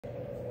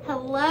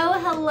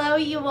Hello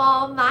you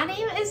all. My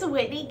name is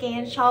Whitney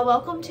Ganschow.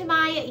 Welcome to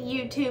my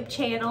YouTube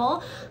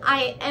channel.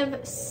 I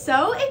am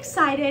so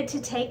excited to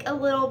take a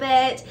little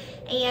bit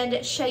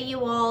and show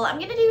you all. I'm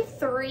gonna do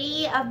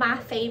 3 of my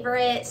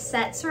favorite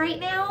sets right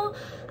now.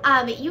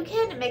 You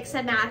can mix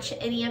and match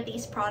any of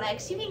these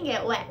products. You can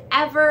get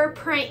whatever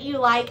print you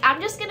like.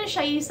 I'm just gonna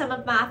show you some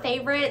of my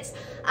favorites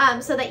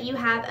so that you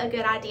have a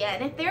good idea.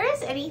 And if there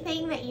is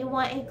anything that you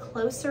want a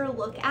closer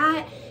look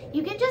at,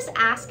 you can just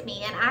ask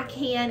me and I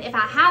can, if I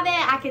have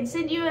it, I can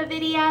send you a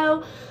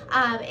video.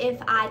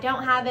 If I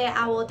don't have it,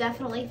 I will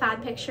definitely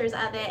find pictures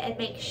of it and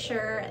make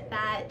sure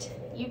that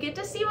you get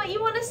to see what you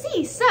want to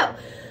see. So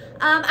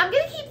I'm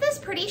gonna keep this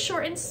pretty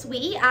short and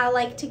sweet. I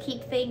like to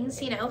keep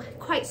things, you know,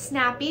 quite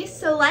snappy.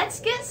 So let's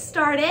get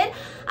started.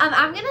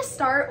 I'm gonna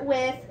start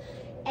with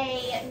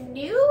a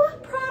new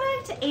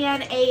product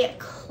and a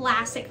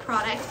classic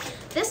product.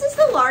 This is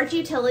the large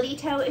utility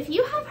tote. If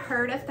you have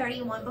heard of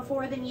 31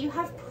 before, then you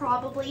have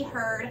probably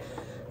heard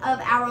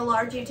of our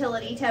large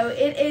utility tote.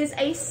 It is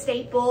a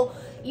staple.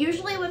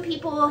 Usually when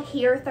people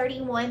hear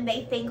 31,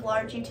 they think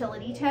large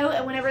utility tote,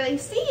 and whenever they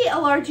see a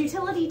large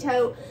utility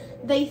tote,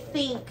 they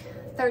think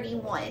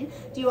 31.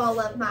 Do you all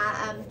love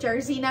my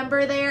jersey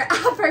number there?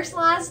 I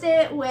personalized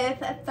it with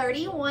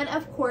 31.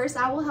 Of course,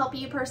 I will help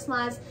you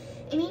personalize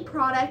any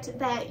product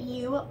that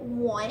you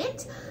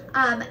want.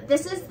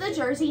 This is the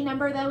jersey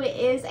number though. It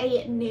is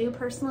a new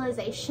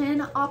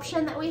personalization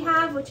option that we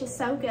have, which is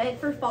so good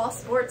for fall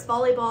sports,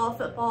 volleyball,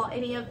 football,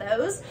 any of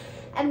those.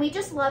 And we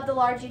just love the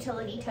large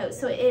utility tote.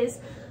 So it is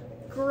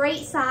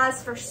great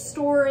size for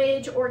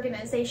storage,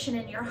 organization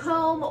in your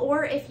home,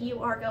 or if you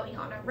are going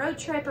on a road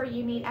trip or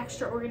you need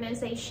extra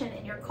organization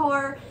in your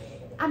car.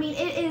 I mean,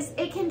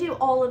 it can do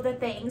all of the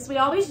things. We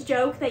always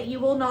joke that you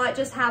will not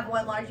just have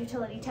one large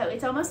utility tote.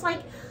 It's almost like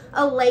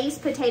a Lay's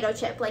potato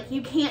chip. Like,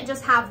 you can't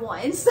just have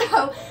one.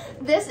 So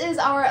this is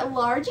our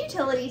large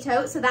utility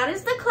tote. So that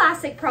is the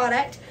classic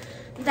product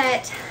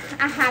that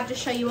I have to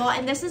show you all.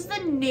 And this is the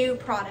new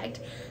product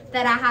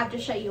that I have to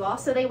show you all.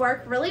 So they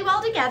work really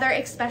well together,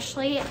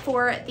 especially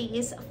for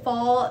these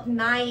fall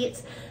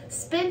nights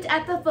spent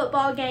at the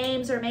football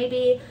games, or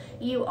maybe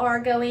you are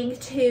going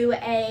to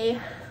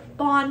a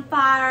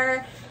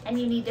bonfire and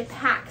you need to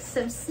pack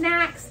some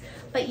snacks,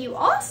 but you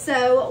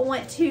also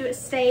want to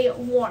stay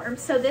warm.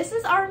 So this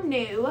is our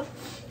new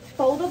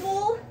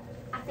foldable,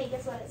 I think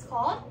is what it's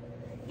called.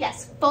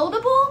 Yes,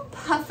 foldable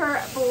puffer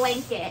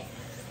blanket.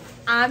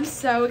 I'm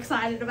so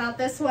excited about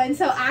this one.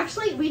 So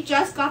actually we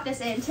just got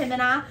this in, Tim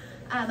and I,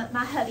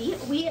 my hubby,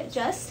 we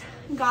just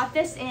got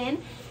this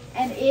in,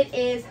 and it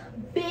is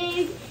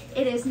big,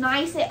 it is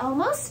nice, it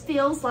almost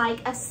feels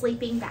like a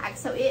sleeping bag.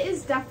 So it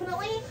is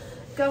definitely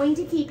going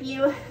to keep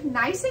you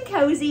nice and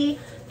cozy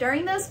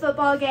during those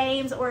football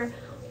games, or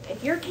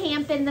if you're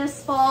camping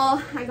this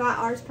fall. I got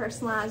ours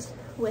personalized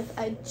with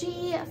a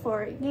G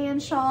for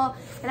Ganschow,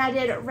 and I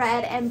did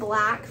red and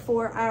black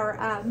for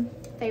our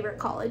favorite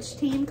college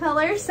team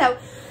color. So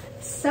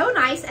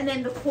nice. And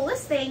then the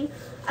coolest thing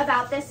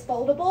about this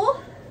foldable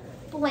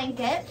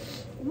blanket,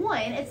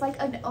 one, it's like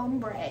an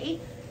ombre,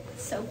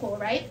 so cool,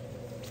 right,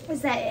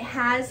 is that it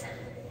has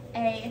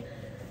a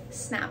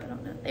snap. I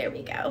don't know, there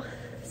we go.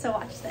 So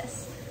watch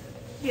this.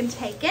 You can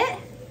take it,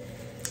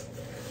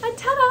 and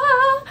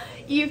ta-da!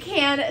 You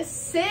can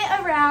sit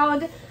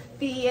around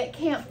the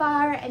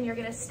campfire and you're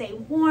gonna stay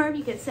warm.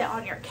 You can sit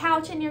on your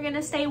couch and you're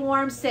gonna stay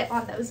warm. Sit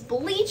on those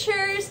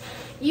bleachers.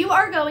 You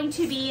are going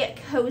to be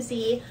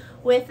cozy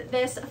with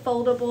this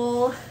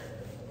foldable,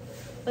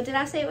 what did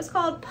I say it was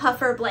called?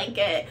 Puffer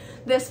blanket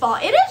this fall.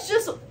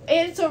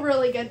 It's a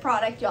really good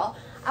product, y'all.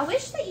 I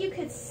wish that you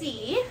could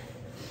see.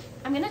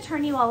 I'm gonna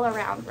turn you all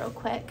around real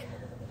quick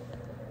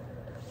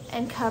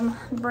and come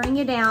bring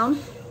you down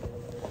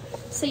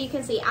so you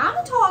can see. I'm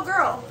a tall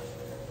girl.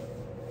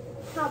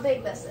 How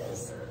big this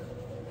is.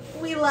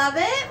 We love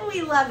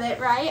it,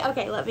 right?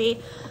 Okay, let me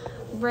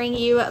bring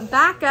you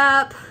back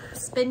up,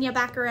 spin you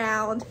back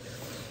around.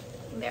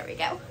 There we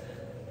go.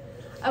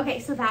 Okay,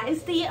 so that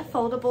is the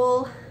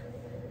foldable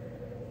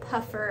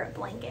puffer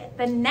blanket.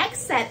 The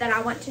next set that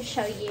I want to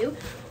show you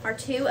are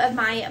 2 of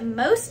my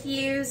most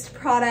used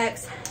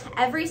products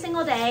every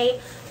single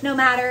day, no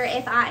matter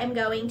if I am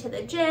going to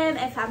the gym,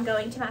 if I'm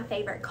going to my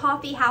favorite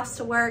coffee house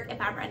to work, if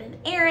I'm running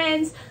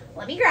errands.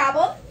 Let me grab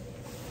them.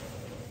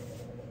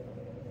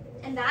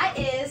 And that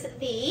is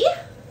the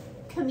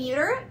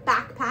commuter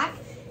backpack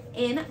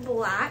in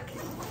black,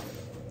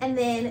 and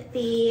then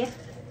the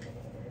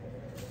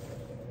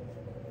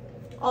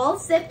all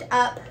zipped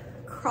up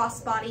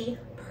crossbody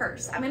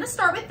purse. I'm gonna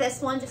start with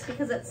this one just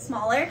because it's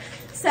smaller.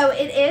 So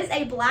it is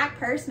a black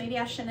purse. Maybe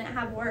I shouldn't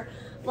have wore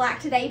black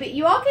today, but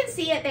you all can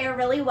see it there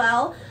really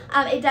well.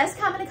 It does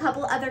come in a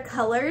couple other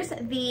colors.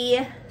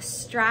 The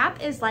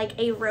strap is like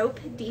a rope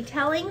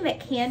detailing that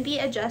can be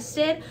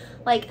adjusted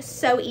like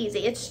so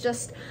easy. It's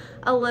just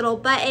a little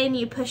button,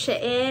 you push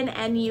it in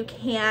and you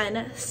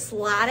can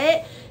slide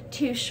it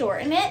to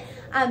shorten it.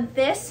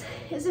 This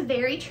is a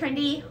very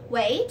trendy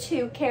way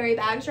to carry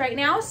bags right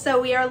now,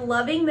 so we are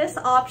loving this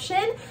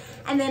option.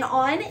 And then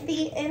on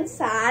the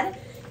inside,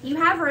 you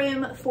have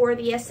room for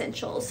the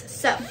essentials.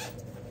 So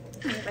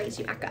let me raise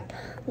you back up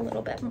a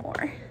little bit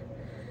more.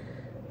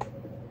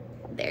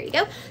 There you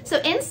go. So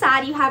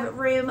inside you have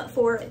room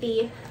for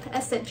the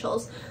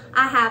essentials.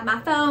 I have my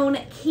phone,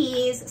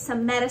 keys,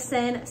 some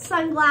medicine,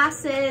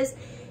 sunglasses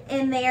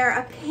in there,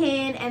 a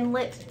pen and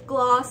lip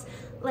gloss,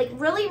 like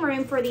really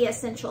room for the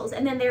essentials.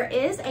 And then there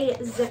is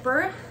a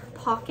zipper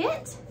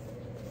pocket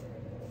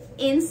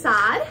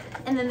inside,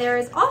 and then there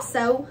is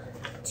also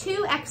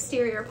 2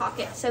 exterior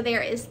pockets. So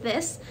there is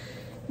this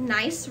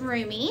nice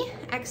roomy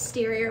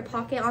exterior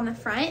pocket on the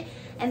front,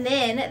 and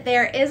then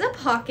there is a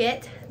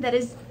pocket that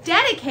is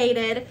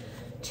dedicated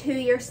to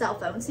your cell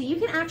phone. So you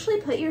can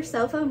actually put your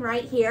cell phone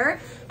right here,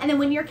 and then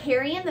when you're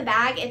carrying the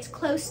bag, it's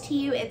close to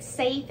you, it's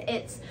safe,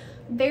 it's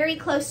very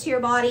close to your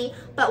body,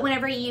 but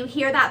whenever you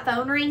hear that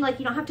phone ring, like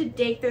you don't have to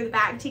dig through the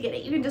bag to get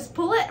it. You can just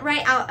pull it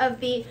right out of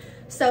the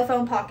cell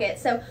phone pocket.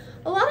 So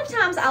a lot of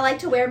times I like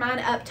to wear mine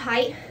up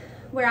tight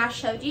where I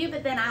showed you,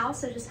 but then I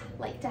also just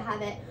like to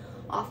have it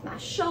off my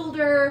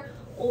shoulder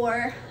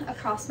or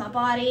across my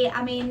body.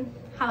 I mean,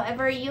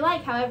 however you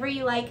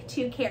like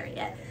to carry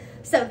it.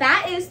 So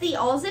that is the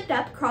all zipped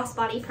up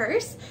crossbody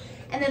purse.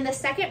 And then the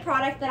second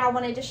product that I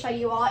wanted to show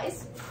you all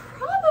is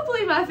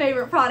probably my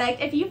favorite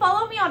product. If you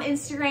follow me on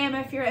Instagram,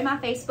 if you're in my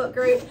Facebook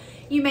group,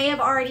 you may have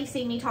already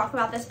seen me talk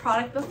about this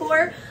product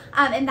before,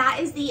 and that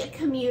is the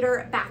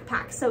commuter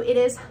backpack. So it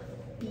is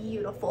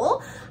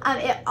beautiful.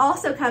 It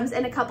also comes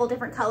in a couple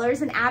different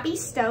colors, an Abbey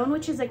Stone,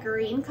 which is a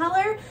green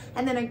color,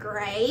 and then a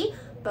gray.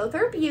 Both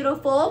are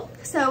beautiful.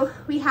 So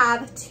we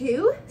have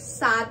 2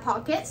 side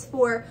pockets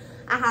for,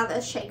 I have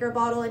a shaker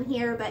bottle in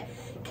here, but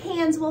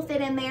cans will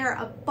fit in there,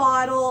 a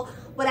bottle,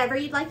 whatever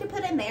you'd like to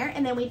put in there.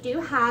 And then we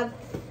do have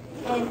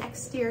an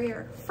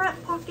exterior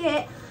front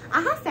pocket.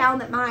 I have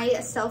found that my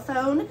cell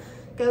phone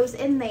goes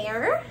in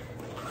there.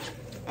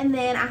 And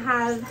then I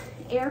have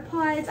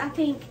AirPods, I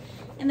think,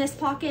 in this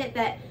pocket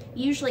that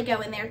usually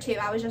go in there too.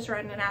 I was just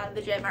running out of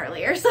the gym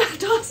earlier, so I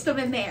tossed them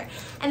in there.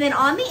 And then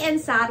on the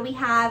inside, we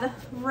have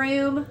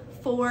room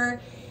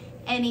for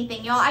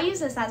anything. Y'all, I use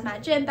this as my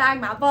gym bag,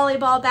 my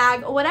volleyball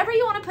bag, whatever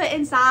you want to put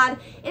inside,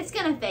 it's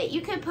gonna fit.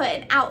 You could put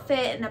an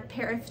outfit and a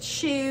pair of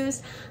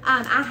shoes.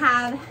 I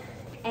have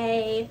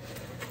a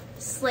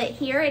slit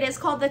here. It is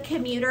called the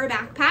commuter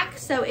backpack.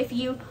 So if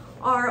you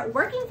are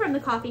working from the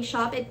coffee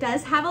shop, it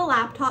does have a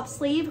laptop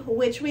sleeve,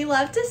 which we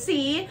love to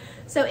see.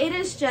 So it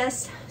is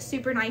just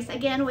super nice.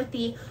 Again, with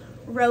the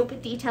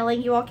rope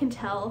detailing, you all can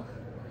tell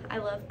I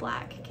love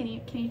black. Can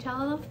you tell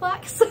I love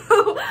black?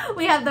 So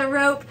we have the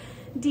rope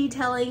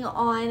detailing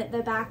on the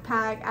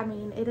backpack. I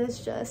mean, it is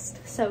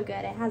just so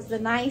good. It has the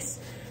nice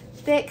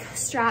thick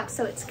strap,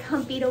 so it's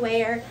comfy to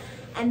wear.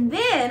 And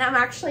then I'm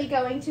actually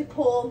going to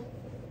pull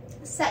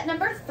set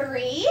number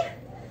 3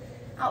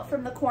 out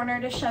from the corner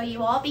to show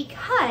you all,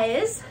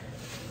 because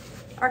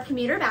our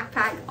commuter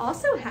backpack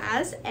also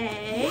has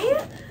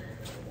a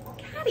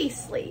caddy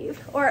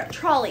sleeve or a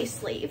trolley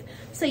sleeve.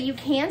 So you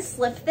can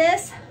slip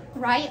this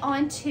right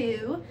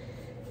onto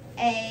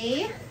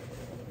a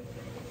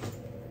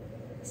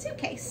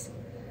suitcase.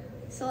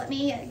 So let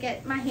me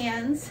get my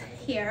hands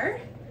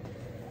here,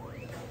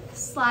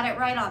 slide it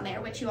right on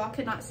there, which you all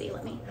could not see.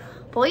 Let me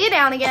pull you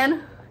down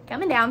again,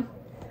 coming down.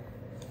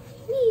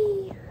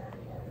 Whee.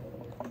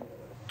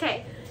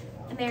 Okay,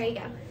 and there you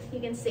go. You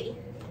can see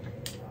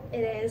it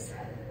is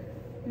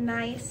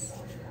nice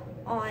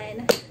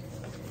on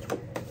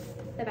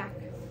the back.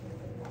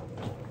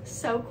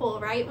 So cool,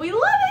 right? We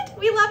love it,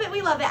 we love it,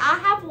 we love it. I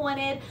have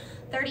wanted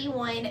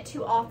 31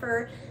 to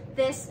offer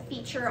this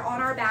feature on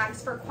our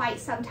bags for quite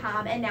some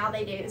time, and now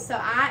they do. So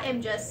I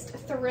am just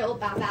thrilled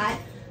by that.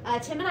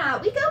 Tim and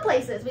I, we go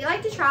places. We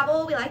like to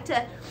travel, we like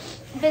to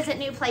visit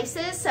new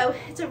places, so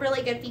it's a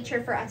really good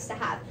feature for us to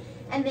have.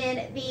 And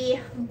then the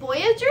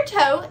Voyager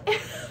tote,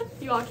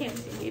 you all can't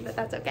see me, but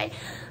that's okay.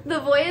 The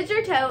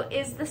Voyager tote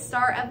is the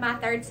start of my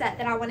 3rd set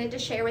that I wanted to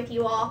share with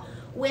you all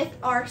with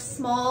our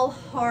small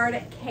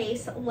hard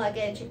case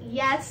luggage.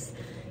 Yes,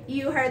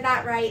 you heard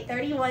that right.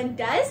 31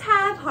 does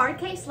have hard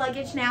case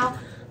luggage now,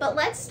 but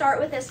let's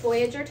start with this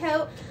Voyager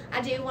tote.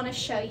 I do want to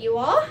show you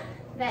all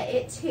that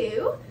it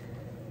too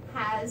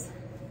has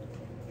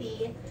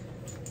the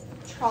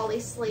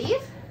trolley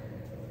sleeve.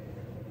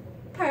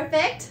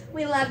 Perfect.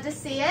 We love to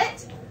see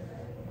it.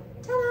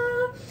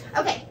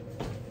 Ta-da! Okay,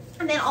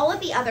 and then all of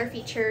the other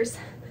features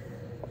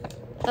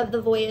of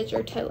the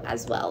Voyager tote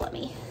as well. Let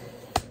me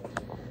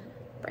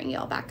bring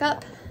y'all back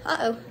up.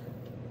 Uh-oh.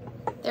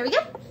 There we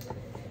go.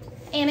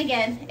 And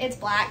again, it's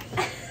black.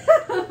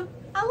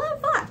 I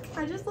love black.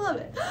 I just love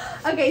it.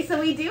 Okay, so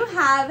we do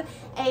have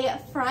a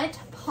front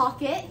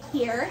pocket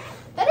here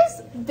that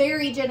is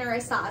very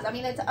generous size. I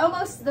mean, it's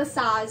almost the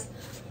size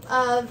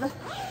of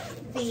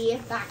the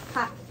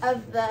backpack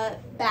of the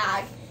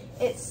bag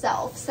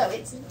itself. So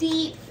it's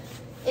deep.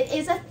 It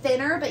is a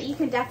thinner, but you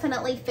can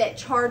definitely fit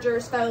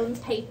chargers, phones,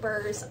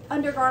 papers,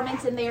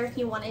 undergarments in there if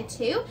you wanted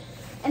to.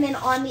 And then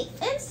on the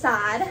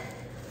inside,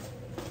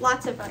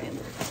 lots of room.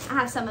 I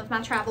have some of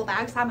my travel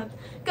bags. I'm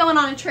going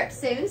on a trip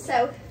soon,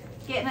 so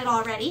getting it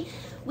all ready.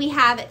 We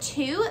have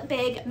 2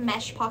 big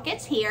mesh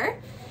pockets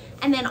here.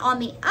 And then on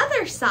the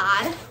other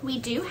side, we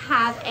do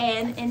have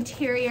an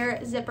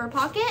interior zipper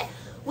pocket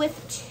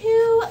with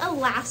 2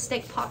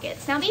 elastic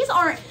pockets. Now these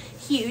aren't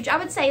huge. I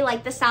would say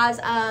like the size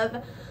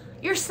of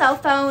your cell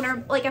phone,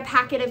 or like a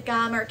packet of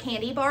gum or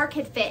candy bar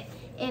could fit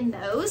in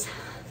those.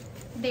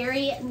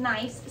 Very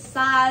nice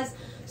size.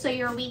 So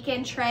your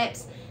weekend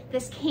trips,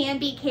 this can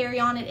be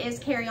carry-on. It is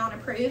carry-on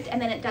approved.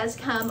 And then it does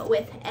come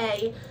with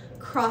a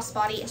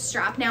crossbody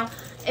strap. Now,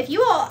 if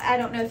you all, I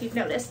don't know if you've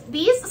noticed,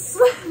 these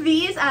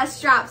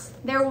straps,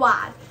 they're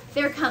wide,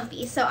 they're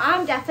comfy. So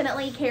I'm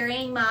definitely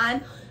carrying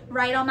mine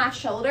right on my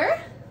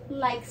shoulder,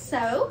 like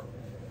so.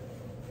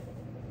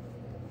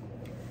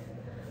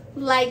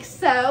 Like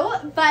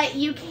so, but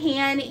you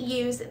can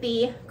use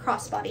the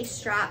crossbody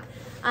strap.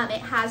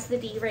 It has the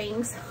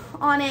D-rings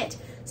on it,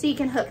 so you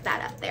can hook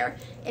that up there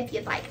if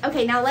you'd like.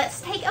 Okay, now let's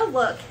take a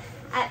look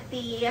at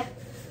the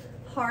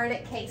hard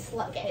case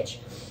luggage.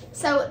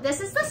 So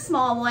this is the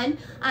small one.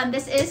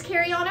 This is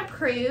carry-on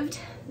approved.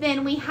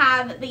 Then we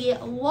have the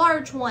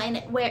large one,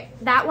 where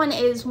that one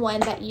is one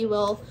that you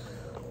will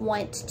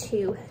want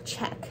to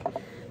check.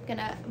 I'm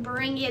gonna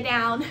bring you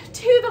down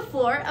to the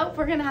floor. Oh,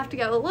 we're gonna have to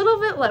go a little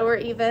bit lower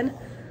even.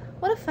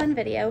 What a fun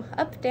video.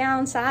 Up,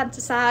 down, side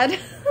to side.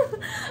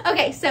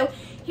 Okay, so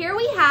here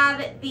we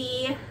have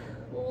the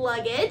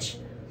luggage.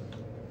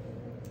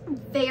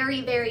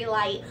 Very, very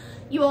light.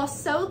 You all,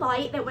 so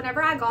light that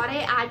whenever I got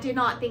it, I did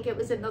not think it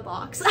was in the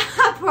box.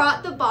 I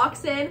brought the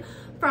box in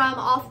from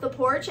off the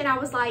porch and I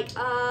was like,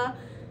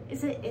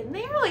 is it in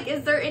there? Like,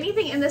 is there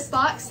anything in this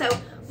box? So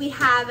we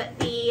have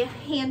the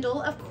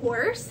handle, of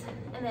course,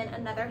 and then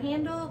another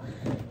handle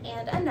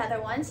and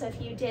another one. So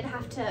if you did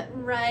have to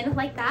run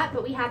like that,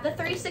 but we have the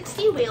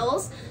 360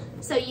 wheels.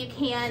 So you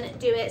can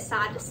do it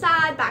side to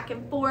side, back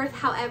and forth,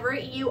 however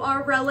you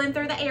are rolling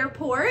through the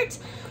airport.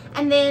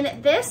 And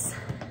then this,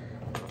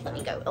 let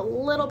me go a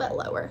little bit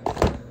lower.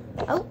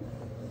 Oh.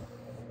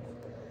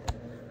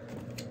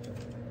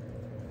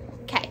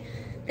 Okay,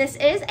 this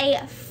is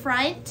a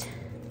front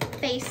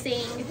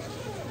facing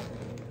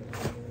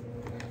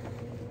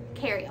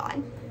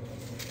carry-on.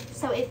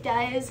 So it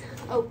does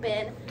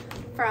open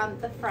from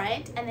the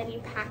front and then you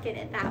pack it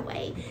in that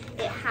way.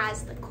 It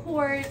has the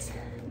cords,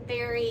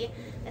 very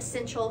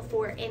essential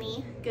for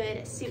any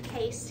good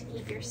suitcase to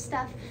keep your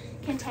stuff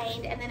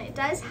contained. And then it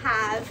does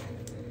have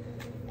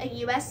a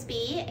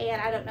USB,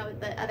 and I don't know what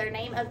the other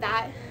name of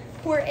that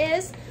port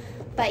is,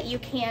 but you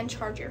can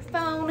charge your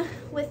phone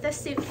with the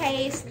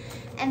suitcase.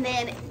 And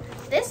then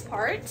this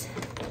part,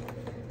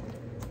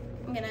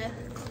 I'm gonna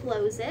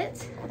close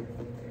it,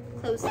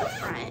 close the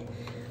front,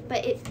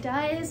 but it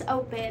does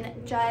open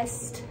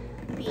just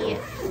the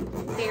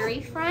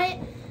very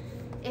front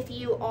if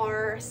you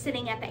are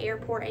sitting at the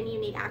airport and you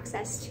need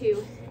access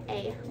to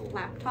a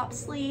laptop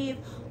sleeve,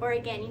 or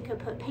again, you could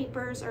put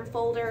papers or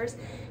folders,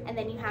 and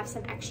then you have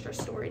some extra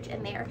storage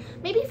in there.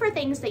 Maybe for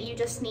things that you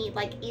just need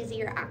like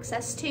easier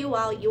access to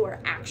while you're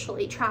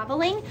actually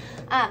traveling,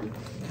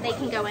 they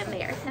can go in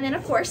there. And then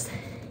of course,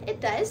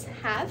 it does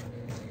have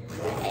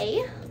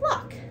a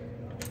lock.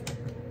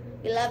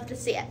 We love to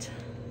see it.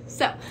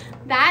 So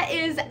that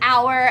is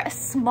our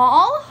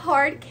small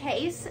hard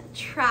case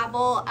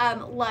travel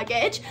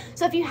luggage.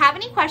 So if you have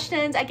any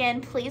questions,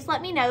 again, please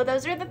let me know.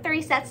 Those are the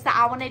 3 sets that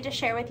I wanted to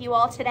share with you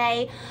all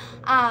today.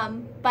 But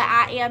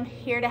I am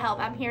here to help.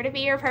 I'm here to be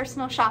your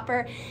personal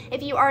shopper.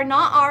 If you are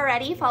not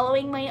already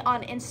following me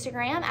on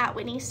Instagram at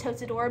Whitney's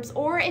Totes Adorbs,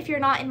 or if you're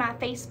not in my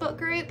Facebook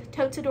group,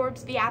 Totes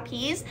Adorbs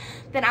VIPs,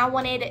 then I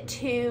wanted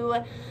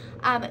to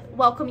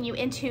welcome you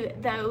into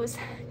those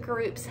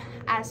groups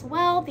as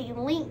well. The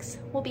links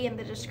will be in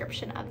the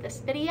description of this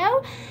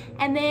video.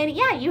 And then,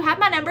 yeah, you have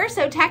my number,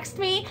 so text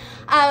me,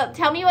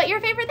 tell me what your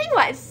favorite thing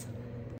was.